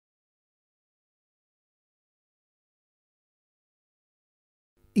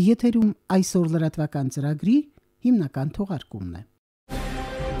Եթերում այսօր լրատվական ծրագրի հիմնական թողարկումն է։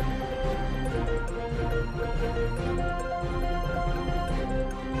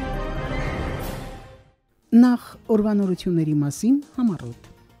 Նախ օրվանորությունների մասին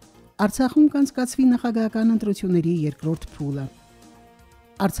համառոտ։ Արցախում կանցկացվի նախագահական ընտրությունների երկրորդ փուլը։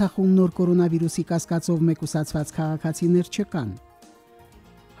 Արցախում նոր կորոնավիրուսի կասկածով մեկուսացված քաղաքացիներ չկան։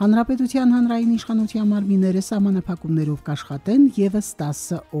 Հանրապետության հանրային իշխանության մարմինները սահմանափակումներով կաշխատեն ևս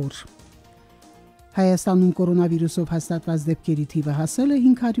 10 օր։ Հայաստանում կորոնավիրուսով հաստատված դեպքերի թիվը հասել է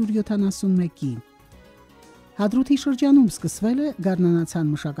 571-ի։ Հադրութի շրջանում սկսվել է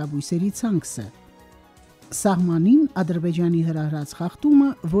գարնանացան մշակաբույսերի ցանքսը։ Սահմանին Ադրբեջանի հրահրած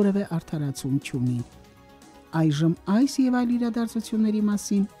խախտումը որևէ արդարացում չունի։ Այժմ այս եւ այլ իրադարձությունների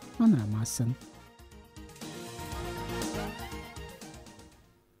մասին մանրամասն։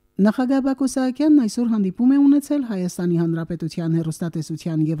 Նախագահ Բակո Սահակյանն այսօր հանդիպում է ունեցել Հայաստանի Հանրապետության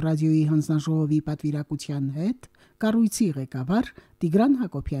հեռուստատեսության եւ ռադիոյի հանձնաժողովի պատվիրակության հետ, կառույցի ղեկավար Տիգրան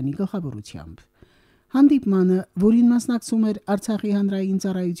Հակոբյանի գլխավորությամբ։ Հանդիպմանը, որին մասնակցում էր Արցախի հանրային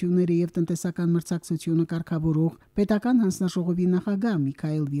ծառայությունները եւ տնտեսական մրցակցությունը կարգավորող պետական հանձնաժողովի նախագահ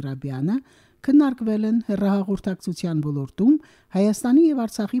Միքայել Վիրաբյանը, քննարկվել են հեռահաղորդակցության ոլորտում Հայաստանի եւ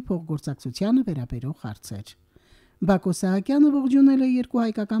Արցախի փոխգործակցությանը վերաբերող հարցեր։ Բակո Սահակյանը ողջունել է երկու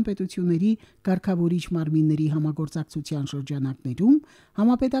հայկական պետությունների կարգավորիչ մարմինների համագործակցության շրջանակներում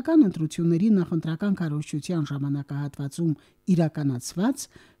համապետական ընտրությունների նախընտրական քարոզչության ժամանակահատվածում իրականացված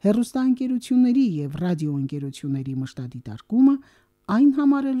հեռուստաընկերությունների եւ ռադիոընկերությունների մշտադիտարկումը, այն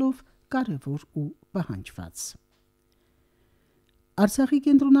համարելով կարևոր ու պահանջված։ Արցախի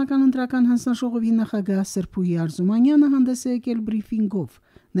կենտրոնական ընտրական հանձնաժողովի նախագահ Սրփուհի Արզումանյանը հանդես է եկել բրիֆինգով,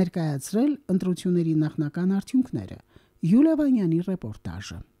 ներկայացրել ընտրությունների նախնական արդյունքները։ Յուլիա Վանյանի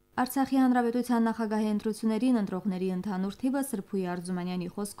ռեպորտաժը։ Արցախի հանրապետության նախագահի ընտրություններին ընտրողների ընդհանուր թիվը Սրփուհի Արզումանյանի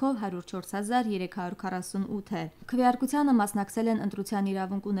խոսքով 104348 է։ Քվեարկությանը մասնակցել են ընտրության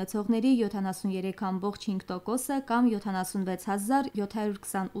իրավունք ունեցողների 73.5%-ը կամ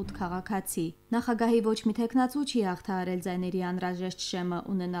 76728 քաղաքացի։ Նախագահի ոչ մի թեկնածու չի հաղթահարել ձայների անհրաժեշտ շեմը,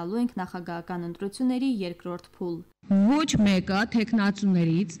 ունենալու ենք նախագահական ընտրությունների երկրորդ փուլ։ Ոչ մեկը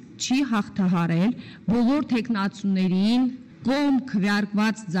թեկնածուներից չի հաղթահարել բոլոր թեկնածուներին կողմ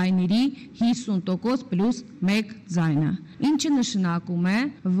քվեարկված ձայների 50% պլյուս 1 ձայնը, ինչը նշանակում է,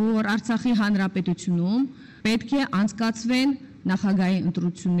 որ Արցախի հանրապետությունում պետք է անցկացվեն նախագահի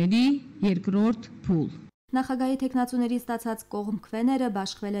ընտրությունների երկրորդ փուլ։ Նախագահի թեկնածուների ստացած կողմ քվեները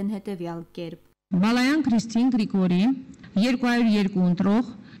բաշխվել են հետևյալ կերպ. Բալայան Քրիստին Գրիգորի 202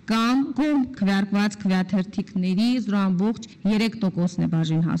 ընտրող կամ կողմ քվեարկված քվեաթերթիկների 0.3%-ն է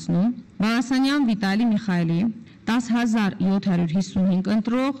բաժին հասնում, Բալասանյան Վիտալի Միխայելի 10755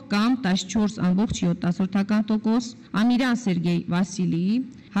 ընտրող կամ 14.7%, Ամիրյան Սերգեյ Վասիլիի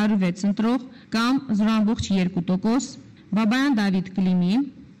 106 ընտրող կամ 0.2%, Բաբայան Դավիթ Կլիմի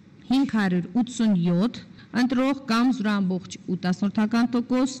 587 ընտրող կամ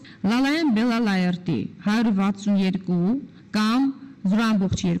 0.8%, Լալայան Բելալայերտի 162 կամ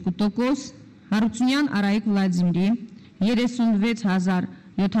 0.2%, Հարությունյան Արայիկ Վլադիմիրի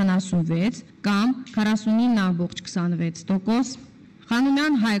 36076 կամ 49.26%,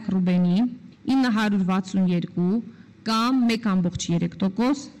 Խանոմյան Հայկ Ռուբենի 962 կամ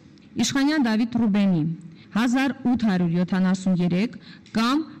 1.3%, Իշխանյան Դավիթ Ռուբենի 1873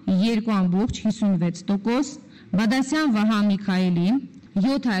 կամ 2.56%, Բադասյան Վահա Միքայելի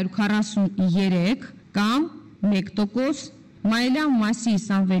 743 կամ 1%, Մայլյան Մասի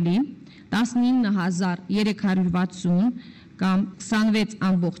Սամվելի 19360 կամ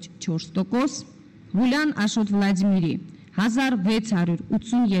 26.4%, Գուլյան Աշոտ Վլադիմիրի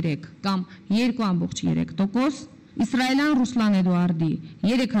 1683 կամ 2.3%, Իսրայելյան Ռուսլան Էդուարդի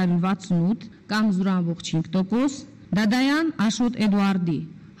 368 կամ 0.5%, Դադայան Աշոտ Էդուարդի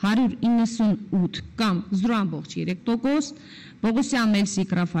 198 կամ 0.3%, Պողոսյան Մելսիկ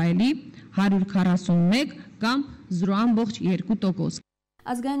Ռաֆայելի 141 կամ 0.2%։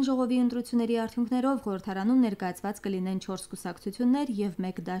 Ազգային ժողովի ընտրությունների արդյունքներով խորհրդարանում ներկայացված կլինեն 4 կուսակցություններ եւ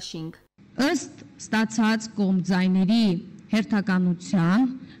 1 դաշինք։ Ըստ ստացած կողմ ձայների հերթականության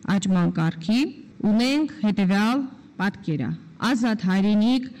աճման կարգի ունենք հետևյալ պատկերը. Ազատ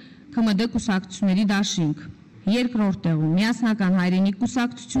հայրենիք ՔՄԴ կուսակցությունների դաշինք, երկրորդ տեղում Միասնական հայրենիք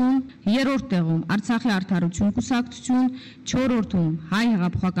կուսակցություն, երրորդ տեղում Արցախի արդարություն կուսակցություն, չորրորդում Հայ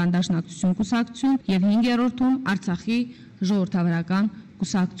հեղափոխական դաշնակցություն կուսակցություն եւ 5-րդում Արցախի ժողովրդավարական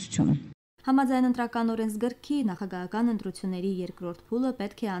կուսակցություն։ Համաձայն ընտրական օրենսգրքի նախագահական ընտրությունների երկրորդ փուլը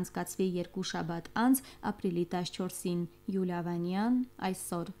պետք է անցկացվի 2 շաբաթ անց ապրիլի 14-ին։ Յուլիա Վանյան,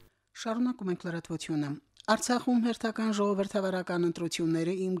 այսօր։ Շարունակում ենք լրատվությունը։ Արցախում հերթական ժողովրդավարական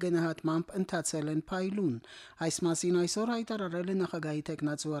ընտրությունները իմ գնահատմամբ ընթացել են փայլուն։ Այս մասին այսօր հայտարարել է նախագահի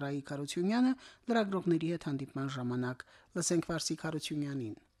տեխնացու Արայիկ Հարությունյանը լրագրողների հետ հանդիպման ժամանակ։ Լսենք Վարսիկ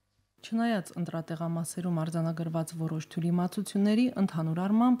Հարությունյանին։ Չնայած ընտրատեղամասերում արձանագրված որոշ թյուրիմացությունների, ընդհանուր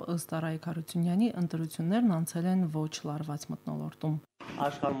առմամբ ըստ Արայիկ Հարությունյանի ընտրություններն անցել են ոչ լարված մթնոլորտում։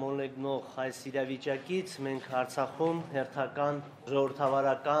 Աշխարհմոլեգնող այս իրավիճակից մենք Արցախում հերթական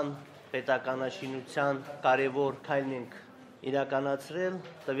ժողովրդավարական պետականաշինության կարևոր քայլն ենք իրականացրել,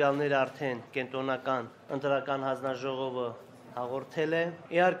 տվյալները արդեն կենտրոնական ընտրական հանձնաժողովը հաղորդել է։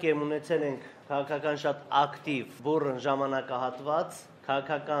 Իհարկե ունեցել ենք քաղաքական շատ ակտիվ բուռն ժամանակահատված,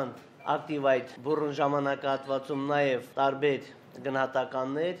 քաղաքական ակտիվ այդ բուռն ժամանակահատվածում նաև տարբեր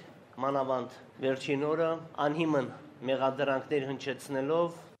գնահատականներ, մանավանդ վերջին օրը անհիմն մեղադրանքներ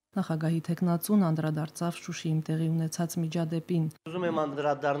հնչեցնելով Նախագահի տեխնացուն անդրադարձավ Շուշիում տեղի ունեցած միջադեպին։ Ուզում եմ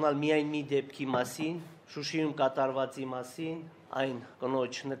անդրադառնալ միայն մի դեպքի մասին, Շուշիում կատարվածի մասին, այն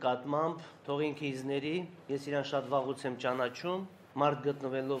կնոջ նկատմամբ, թողինքիզների, ես իրան շատ վաղուց եմ ճանաչում, մարդ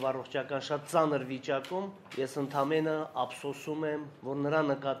գտնվելով առողջական շատ ծանր վիճակում, ես ընդամենը ափսոսում եմ, որ նրա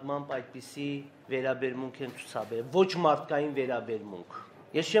նկատմամբ այդպիսի վերաբերմունք են ցուցաբերել, ոչ մարդկային վերաբերմունք։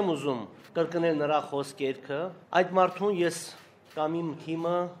 Ես չեմ ուզում կրկնել նրա խոսքերը, այդ մարդուն ես կամ իմ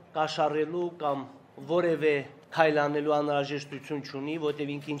թիմը կաշառելու կամ որևէ քայլ անելու անհրաժեշտություն չունի,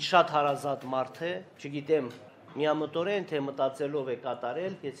 որտեղ ինքին շատ հարազատ մարդ է, չգիտեմ, միամտորեն թե մտածելով է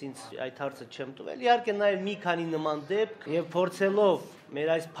կատարել, ես ինձ այդ հարցը չեմ տվել։ Իհարկե նաև մի քանի նման դեպք եւ փորձելով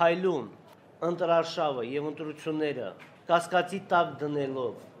մեր այս փայլուն ընտրարշավը եւ ընտրությունները կասկածի տակ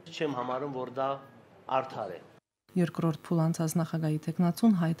դնելով, չեմ համարում, որ դա արդար է։ Երկրորդ փուլ անցած նախագահի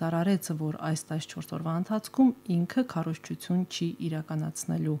տեխնացուն հայտարարեց, որ այս 14 օրվա ընթացքում ինքը քարոզչություն չի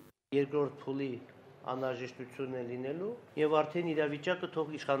իրականացնելու։ Երկրորդ փուլի անհրաժեշտությունն է լինելու եւ արդեն իրավիճակը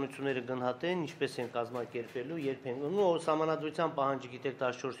թող իշխանությունները գնահատեն, ինչպես են կազմակերպելու, երբ են սահմանադրության պահանջը գիտեք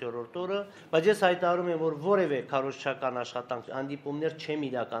 14-րդ օրը, բայց ես հայտարարում եմ, որ որևէ քարոզչական աշխատանք հանդիպումներ չեմ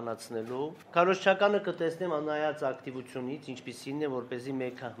իրականացնելու։ Քարոզչականը կտեսնեմ անհայաց ակտիվությունից, ինչպիսին է, որպեսզի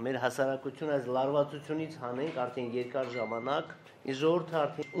մեր հասարակությունը այս լարվածությունից հանենք արդեն երկար ժամանակ, իսկ ժողովուրդը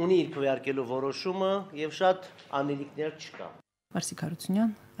արդեն ունի իր քվեարկելու որոշումը եւ շատ անելիքներ չկա։ Վարսիկ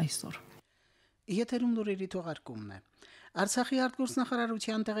Հարությունյան, այսօր Եթերում լուրերի թողարկումն է։ Արցախի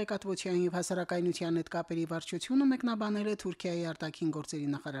արտգործնախարարության տեղեկատվության եւ հասարակայնության հետ կապերի վարչությունը մեկնաբանել է Թուրքիայի արտաքին գործերի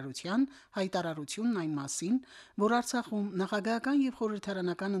նախարարության հայտարարությունն այն մասին, որ Արցախում նախագահական եւ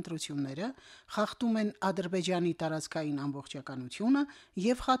խորհրդարանական ընտրությունները խախտում են Ադրբեջանի տարածքային ամբողջականությունը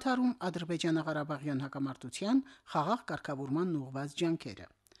եւ խաթարում Ադրբեջանա-Ղարաբաղյան հակամարտության խաղաղ կարգավորման ուղղված ջանքերը։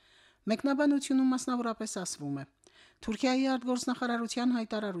 Մեկնաբանությունում մասնավորապես ասվում է. Թուրքիայի արտգործնախարարության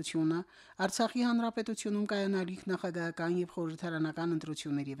հայտարարությունը Արցախի հանրապետությունում կայանալիք նախագահական եւ խորհրդարանական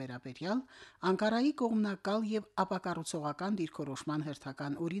ընտրությունների վերաբերյալ Անկարայի կողմնակալ եւ ապակառուցողական դիրքորոշման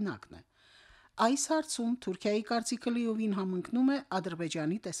հերթական օրինակն է։ Այս հարցում Թուրքիայի կարծիքը լիովին համընկնում է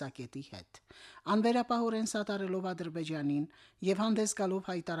Ադրբեջանի տեսակետի հետ։ Անվերապահորեն սատարելով Ադրբեջանին եւ հանդես գալով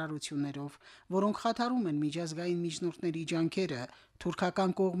հայտարարություններով, որոնք խաթարում են միջազգային միջնորդների ջանքերը,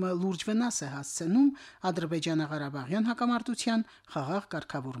 թուրքական կողմը լուրջ վնաս է հասցնում Ադրբեջանա-Ղարաբաղյան հակամարտության խաղաղ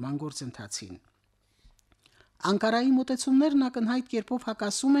կարգավորման գործընթացին։ Անկարայի մոտեցումներն ակնհայտ կերպով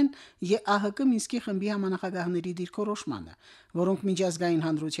հակասում են ԵԱՀԿ Մինսկի խմբի համանախագահների դիրքորոշմանը, որոնք միջազգային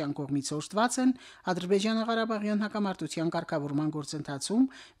հանրության կողմից օժտված են Ադրբեջանա-Ղարաբաղյան հակամարտության կարգավորման գործընթացում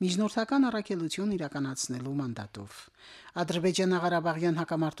միջնորդական առաքելություն իրականացնելու մանդատով։ Ադրբեջանա-Ղարաբաղյան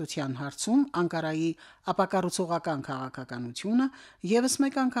հակամարտության հարցում Անկարայի ապակառուցողական քաղաքականությունը եւս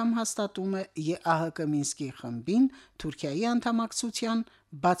մեկ անգամ հաստատում է ԵԱՀԿ Մինսկի խմբին Թուրքիայի անդամակցության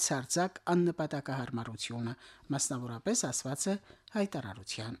բացարձակ աննպատակահարմարությունը, մասնավորապես ասված է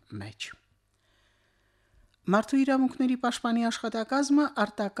հայտարարության մեջ։ Մարդու իրավունքների պաշտպանի աշխատակազմը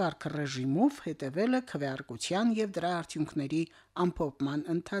արտակարգ ռեժիմով հետևել է քվեարկության եւ դրա արդյունքների ամփոփման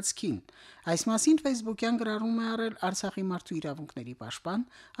ընթացքին։ Այս մասին Facebook-յան գրառում է արել Արցախի մարդու իրավունքների պաշտպան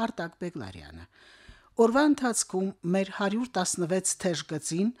Արտակ Բեգլարյանը։ Օրվա ընթացքում մեր 116 թեժ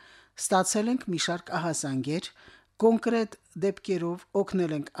գծին ստացել ենք մի շարք ահազանգեր, կոնկրետ դեպքերով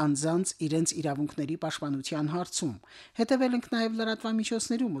օգնել ենք անձանց իրենց իրավունքների պաշտպանության հարցում։ Հետևել ենք նաև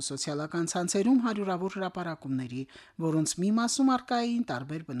լրատվամիջոցներում ու սոցիալական ցանցերում հարյուրավոր հրապարակումների, որոնց մի մասում արկային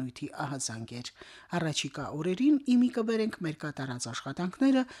տարբեր բնույթի ահազանգեր։ Առաջիկա օրերին իմի կբերենք մեր կատարած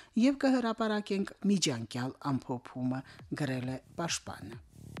աշխատանքները եւ կհրապարակենք միջանկյալ ամփոփումը, գրել է պաշտպանը։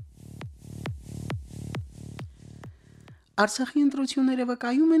 Արցախի ընտրությունները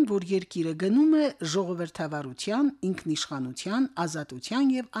վկայում են, որ երկիրը գնում է ժողովրդավարության, ինքնիշխանության,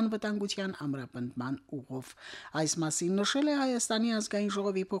 ազատության եւ անվտանգության ամրապնդման ուղով։ Այս մասին նշել է Հայաստանի ազգային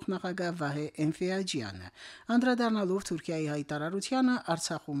ժողովի փոխնախագահ Վահե Էնֆիաջյանը, անդրադառնալով Թուրքիայի հայտարարությանը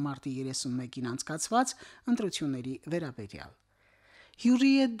Արցախում մարտի 31-ին անցկացված ընտրությունների վերաբերյալ։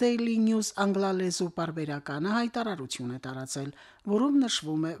 Hurriyet Daily News անգլալեզու պարբերականը հայտարարություն է տարածել, որում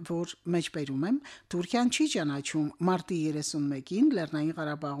նշվում է, որ մեջբերում եմ Թուրքիան չի ճանաչում մարտի 31-ին Լեռնային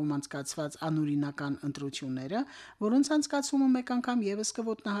Ղարաբաղում անցկացված անօրինական ընտրությունները, որոնց անցկացումը մեկ անգամ եւս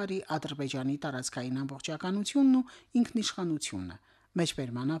կոտնահարի Ադրբեջանի տարածքային ամբողջականությունն ու ինքնիշխանությունը։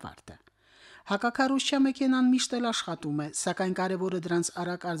 Մեջբերման ավարտը։ Հակակառուցչա մեքենան միշտ էլ աշխատում է, սակայն կարևորը դրանց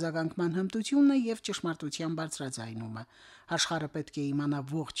արագ արձագանքման հմտությունն է եւ ճշմարտության բարձրաձայնումը։ Աշխարհը պետք է իմանա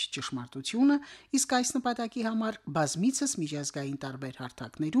ողջ ճշմարտությունը, իսկ այս նպատակի համար բազմիցս միջազգային տարբեր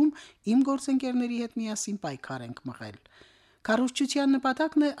հարթակներում իմ գործընկերների հետ միասին պայքար ենք մղել։ Կառուցչության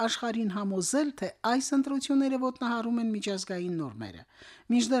նպատակն է աշխարհին համոզել, թե այս ընտրությունները ոտնահարում են միջազգային նորմերը։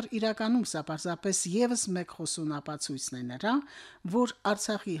 Մինչդեռ իրականում սա պարզապես եւս մեկ խոսուն ապացույցն է նրա, որ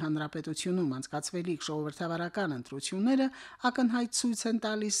Արցախի հանրապետությունում անցկացվելիք ժողովրդավարական ընտրությունները ակնհայտ ցույց են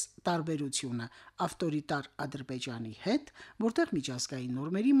տալիս տարբերությունը ավտորիտար Ադրբեջանի հետ, որտեղ միջազգային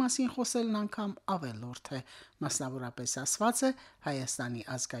նորմերի մասին խոսելն անգամ ավելորդ է, մասնավորապես ասված է Հայաստանի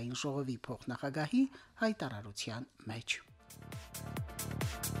ազգային ժողովի փոխնախագահի հայտարարության մեջ։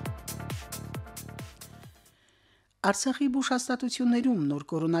 Արցախի բուժհաստատություններում նոր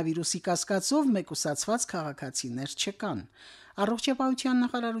կորոնավիրուսի կասկածով մեկուսացված քաղաքացիներ չկան։ Առողջապահության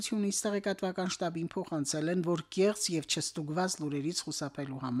նախարարությունից տեղեկատվական շտաբին փոխանցել են, որ կեղծ եւ չստուգված լուրերից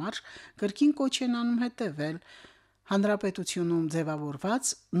խուսափելու համար կրկին կոչ են անում հետևել Հանրապետությունում ձևավորված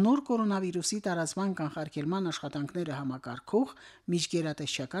նոր կորոնավիրուսի տարածման կանխարգելման աշխատանքները համակարգող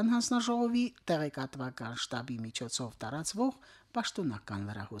միջգերատեսչական հանձնաժողովի տեղեկատվական շտաբի միջոցով տարածվող պաշտոնական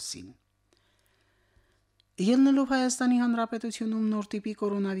լրահոսին։ Ելնելով Հայաստանի Հանրապետությունում նոր տիպի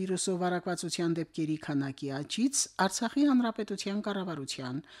կորոնավիրուսով վարակվածության դեպքերի քանակի աճից, Արցախի Հանրապետության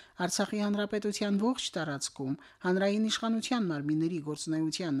կառավարության, Արցախի Հանրապետության ողջ տարածքում հանրային իշխանության մարմինների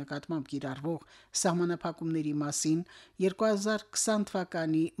գործունեության նկատմամբ կիրառվող սահմանափակումների մասին 2020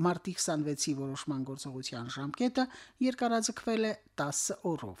 թվականի մարտի 26-ի որոշման գործողության ժամկետը երկարաձգվել է 10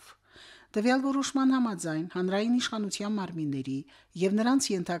 օրով։ Տվյալ որոշման համաձայն հանրային իշխանության մարմինների եւ նրանց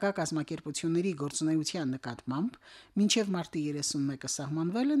ենթակա կազմակերպությունների գործունեության նկատմամբ մինչեւ մարտի 31-ը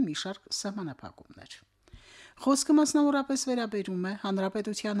սահմանվել են մի շարք սահմանափակումներ։ Խոսքը մասնավորապես վերաբերում է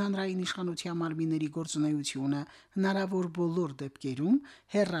հանրապետության հանրային իշխանության մարմինների գործունեությունը հնարավոր բոլոր դեպքերում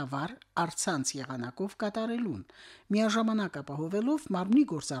հեռավար առցանց եղանակով կատարելուն, միաժամանակ ապահովելով մարմնի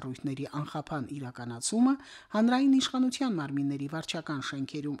գործառույթների անխափան իրականացումը, հանրային իշխանության մարմինների վարչական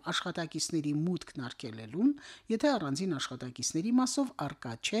շենքերում աշխատակիցների մուտքն արգելելուն, եթե առանձին աշխատակիցների մասով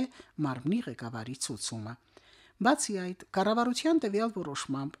արկա չէ մարմնի ղեկավարի ցուցումը։ Բացի այդ, կառավարության տվյալ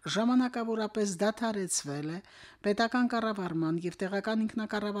որոշմամբ ժամանակավորապես դադարեցվել է պետական կառավարման եւ տեղական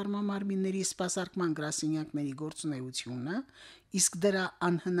ինքնակառավարման մարմինների սպասարկման գրասենյակների գործունեությունը, իսկ դրա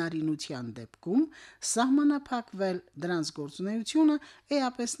անհնարինության դեպքում սահմանափակվել դրանց գործունեությունը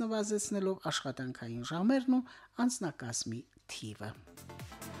էապես նվազեցնելով աշխատանքային ժամերն ու անձնակազմի թիվը։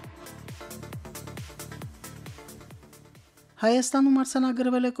 Հայաստանում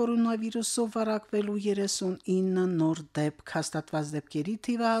արձանագրվել է կորոնավիրուսով վարակվելու 39 նոր դեպք, հաստատված դեպքերի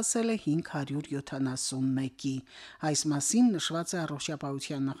թիվը հասել է 571-ի։ Այս մասին նշված է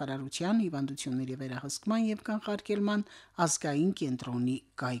Առողջապահության նախարարության հիվանդությունների վերահսկման եւ կանխարգելման ազգային կենտրոնի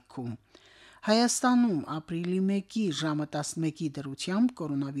կայքում։ Հայաստանում ապրիլի 1-ի ժամը 11-ի դրությամբ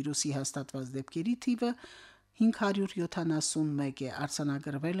կորոնավիրուսի հաստատված դեպքերի թիվը 571 է,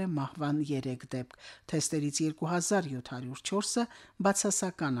 արձանագրվել է մահվան 3 դեպք, թեստերից 2704-ը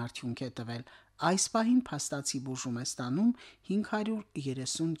բացասական արդյունք է տվել։ Այս պահին փաստացի բուժում է ստանում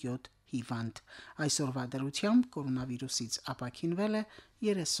 537 հիվանդ։ Այսօրվա դրությամբ կորոնավիրուսից ապաքինվել է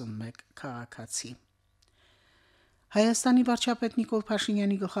 31 քաղաքացի։ Հայաստանի վարչապետ Նիկոլ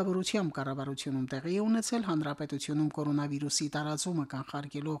Փաշինյանի գլխավորությամբ կառավարությունում տեղի է ունեցել հանրապետությունում կորոնավիրուսի տարածումը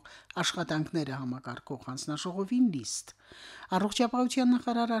կանխարգելող աշխատանքները համակարգող հանձնաժողովի նիստ։ Առողջապահության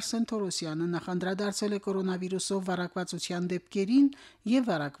նախարար Արսեն Թորոսյանը նախանդրադարձել է կորոնավիրուսով վարակվածության դեպքերին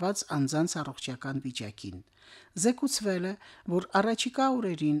եւ վարակված անձանց առողջական վիճակին։ Զեկուցվել է, որ առաջիկա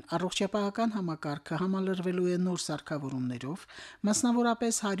օրերին առողջապահական համակարգը համալրվելու է նոր սարքավորումներով,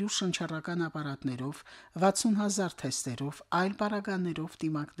 մասնավորապես 100 շնչառական ապարատներով, 60,000 թեստերով, այլ պարագաներով,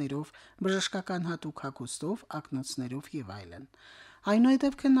 դիմակներով, բժշկական հատուկ հագուստով, ակնոցներով եւ այլն։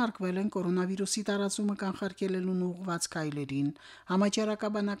 Այնուհետև քննարկվել են կորոնավիրուսի տարածումը կանխարգելելուն ուղղված քայլերին,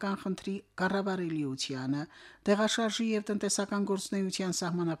 համաճարակաբանական խնդրի կառավարելիությանը, տեղաշարժի եւ տնտեսական գործունեության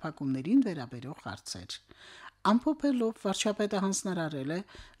սահմանափակումներին վերաբերող հարցեր։ Ամփոփելով վարչապետը հանձնարարել է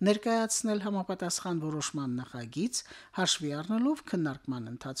ներկայացնել համապատասխան որոշման նախագիծ, հաշվի առնելով քննարկման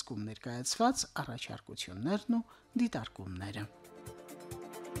ընթացքում ներկայացված առաջարկություններն ու դիտարկումները։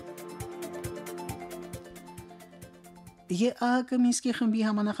 ԵԱՀԿ Մինսկի խմբի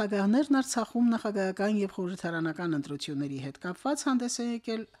համանախագահներն Արցախում նախագահական եւ խորհրդարանական ընտրությունների հետ կապված հանդես են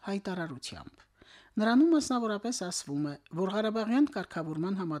եկել հայտարարությամբ։ Նրանում մասնավորապես ասվում է, որ Ղարաբաղյան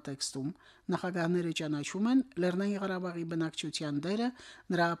կարգավորման համատեքստում նախագահները ճանաչում են Լեռնային Ղարաբաղի բնակչության դերը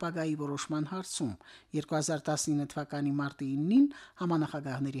նրա ապագայի որոշման հարցում 2019 թվականի մարտի 9-ին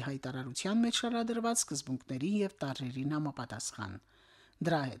համանախագահների հայտարարության մեջ շարադրված սկզբունքների եւ տարրերին համապատասխան։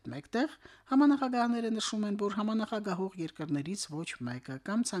 Դրա հետ մեկտեղ համանախագահները նշում են, որ համանախագահող երկրներից ոչ մեկը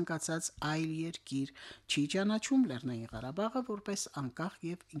կամ ցանկացած այլ երկիր չի ճանաչում Լեռնային Ղարաբաղը որպես անկախ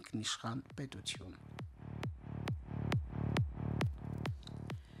եւ ինքնիշխան պետություն։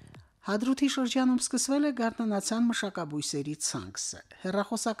 Հադրութի շրջանում սկսվել է գարնանացան մշակաբույսերի ցանքսը։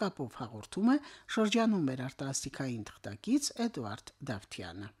 Հեռախոսակապով հաղորդում է շրջանում մեր արտասթիկային թղթակից Էդուարդ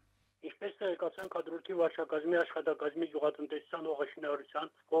Դավթյանը։ Ինչպես տեղեկացանք Հադրութի վարչակազմի աշխատակազմի գյուղատնտեսության օղաշինարարության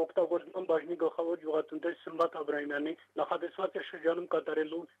օգտագործման բաժնի գլխավոր գյուղատնտես Սմբատ Աբրահամյանի նախադեсված է շրջանում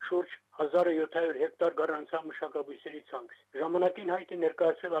կատարելու շուրջ 1700 հեկտար գառնանցան մշակաբույսերի ցանք։ Ժամանակին հայտ է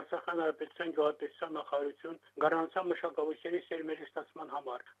ներկայացվել Արցախի հանրապետության գյուղատնտեսության նախարարություն գառնանցան մշակաբույսերի սերմերի ստացման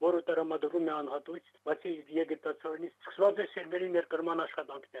համար, որը տրամադրում է անհատույց, բացի եգետացորենից սկսված է սերմերի ներկրման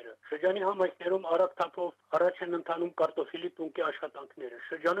աշխատանքները։ Շրջանի համայնքներում արագ թափով առաջ են ընթանում կարտոֆիլի տունկի աշխատանքները։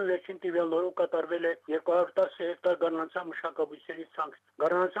 Շրջանում վերջին տիվյալներով կատարվել է 210 հեկտար գառնանցան մշակաբույսերի ցանք։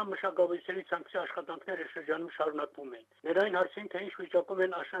 Գառնանցան մշակաբույսերի ցանքի աշխատանքները շրջանում շարունակվում են։ Ներային հարցին, թե ինչ վիճակում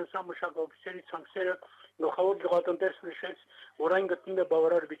են աշնանցան մշակաբույսերի ցանքերը, գլխավոր գյուղատնտեսը նշեց, որ այն գտնվում է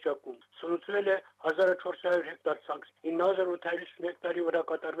բավարար վիճակում։ Սնուցվել է 1400 հեկտար ցանք, 9850 հեկտարի վրա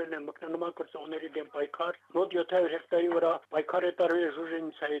կատարվել է մկննման կրծողների դեմ պայքար, մոտ 700 հեկտարի վրա պայքար է տարվել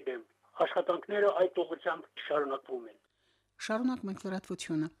ժուժենիցայի դեմ։ Աշխատանքները այդ ուղղությամբ շարունակվում են։ Շարունակ մենք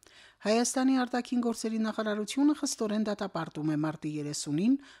լրատվությունը։ Հայաստանի արտաքին գործերի նախարարությունը խստորեն դատապարտում է մարտի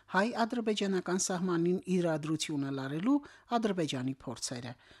 30-ին հայ-ադրբեջանական սահմանին իրադրությունը լարելու Ադրբեջանի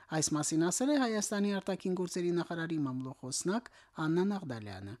փորձերը։ Այս մասին ասել է Հայաստանի արտաքին գործերի նախարարի մամլոխոսնակ Աննա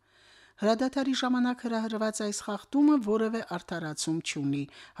Նաղդալյանը։ Հրադադարի ժամանակ հրահրված այս խախտումը որևէ արդարացում չունի,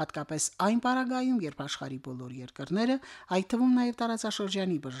 հատկապես այն պարագայում, երբ աշխարհի բոլոր երկրները, այդ թվում նաև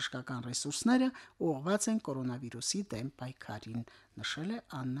տարածաշրջանի բժշկական ռեսուրսները, ուղղված են կորոնավիրուսի դեմ պայքարին, նշել է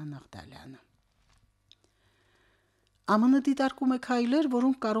Աննա Նաղդալյանը։ ԱՄՆ դիտարկում է քայլեր,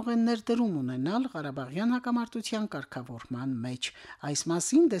 որոնք կարող են ներդրում ունենալ Ղարաբաղյան հակամարտության կարգավորման մեջ։ Այս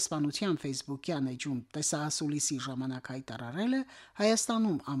մասին դեսպանության Facebook-յան էջում տեսահասուլիսի ժամանակ հայտարարել է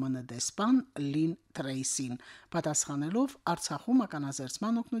Հայաստանում ԱՄՆ դեսպան Լին Թրեյսին, պատասխանելով Արցախում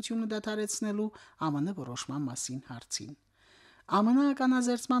ականազերծման օգնությունը դադարեցնելու ԱՄՆ որոշման մասին հարցին։ ԱՄՆ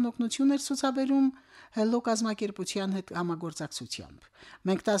ականազերծման օգնություն էր ցուցաբերում Hello կազմակերպության հետ համագործակցությամբ։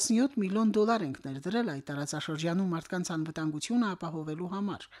 Մենք 17 միլիոն դոլար ենք ներդրել այդ տարածաշրջանում մարդկանց անվտանգությունը ապահովելու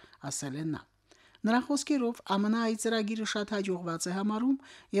համար, ասել է նա։ Նրա խոսքերով ԱՄՆ այդ ծրագիրը շատ հաջողված է համարում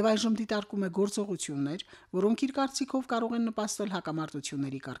եւ այժմ դիտարկում է գործողություններ, որոնք իր կարծիքով կարող են նպաստել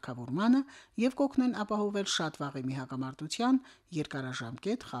հակամարտությունների կարգավորմանը եւ կօգնեն ապահովել շատ վաղեմի հակամարտության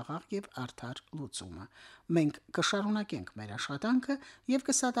երկարաժամկետ, խաղաղ եւ արդար լուծումը։ Մենք կշարունակենք մեր աշխատանքը եւ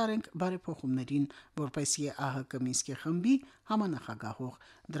կսատարենք բարեփոխումներին, որպես ԵԱՀԿ Մինսկի խմբի համանախագահող։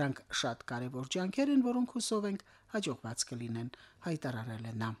 Դրանք շատ կարեւոր ջանքեր են, որոնք հուսով ենք հաջողված կլինեն, հայտարարել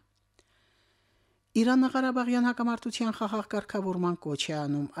է նա։ Իրանը Ղարաբաղյան հակամարտության խաղաղ կարգավորման կոչ է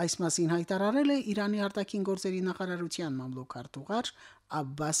անում։ Այս մասին հայտարարել է Իրանի արտաքին գործերի նախարարության մամլոք-արտուղար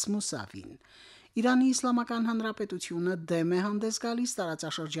Աբբաս Մուսավին։ Իրանի Իսլամական Հանրապետությունը դեմ է հանդես գալիս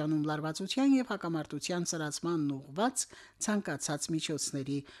տարածաշրջանում լարվածության եւ հակամարտության ծրացման ուղղված ցանկացած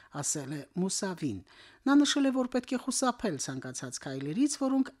միջոցների, ասել է Մուսավին։ Նա նշել է, որ պետք է խուսափել ցանկացած քայլերից,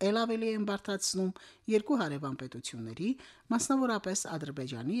 որոնք ել ավելի են բարդացնում երկու հարևան պետությունների, մասնավորապես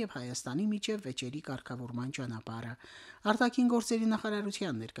Ադրբեջանի եւ Հայաստանի միջև վեճերի կարգավորման ճանապարհը։ Արտաքին գործերի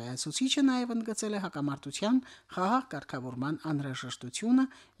նախարարության ներկայացուցիչը նաեւ ընդգծել է հակամարտության խաղաղ կարգավորման անհրաժեշտությունը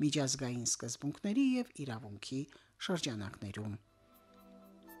միջազգային սկզբունքների եւ իրավունքի շրջանակներում։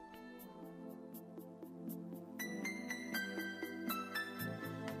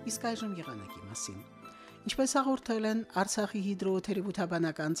 Իսկ այժմ եղանակի մասին։ Ինչպես հաղորդել են Արցախի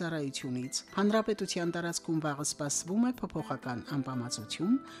հիդրոթերապևտաբանական ծառայությունից, հանրապետության տարածքում վաղը սպասվում է փոփոխական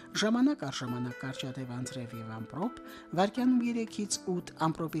անբավարարություն, ժամանակ առ ժամանակ կարճատև անձրև եւ ամպրոպ, վարկյանում 3-ից 8,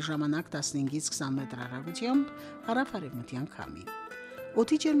 ամպրոպի ժամանակ 15-ից 20 մետր հեռագությամբ հարավ-արևմտյան քամի։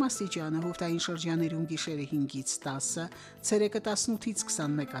 Օդի ջերմաստիճանը հովտային շրջաներում գիշերը 5-ից 10, ցերեկը 18-ից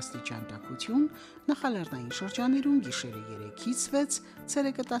 21 աստիճան տաքություն, նախալեռնային շրջաներում գիշերը 3-ից 6,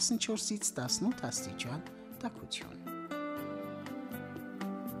 ցերեկը 14-ից 18 աստիճան տաքություն։